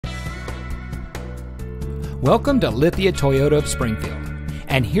Welcome to Lithia Toyota of Springfield.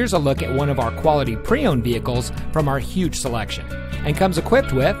 And here's a look at one of our quality pre-owned vehicles from our huge selection. And comes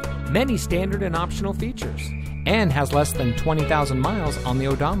equipped with many standard and optional features. And has less than 20,000 miles on the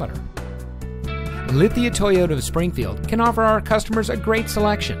odometer. Lithia Toyota of Springfield can offer our customers a great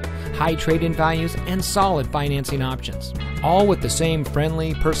selection, high trade-in values, and solid financing options. All with the same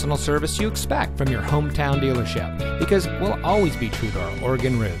friendly, personal service you expect from your hometown dealership, because we'll always be true to our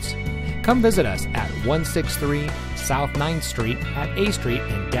Oregon roots. Come visit us at 163 South 9th Street at A Street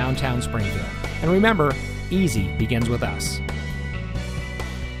in downtown Springfield. And remember, easy begins with us.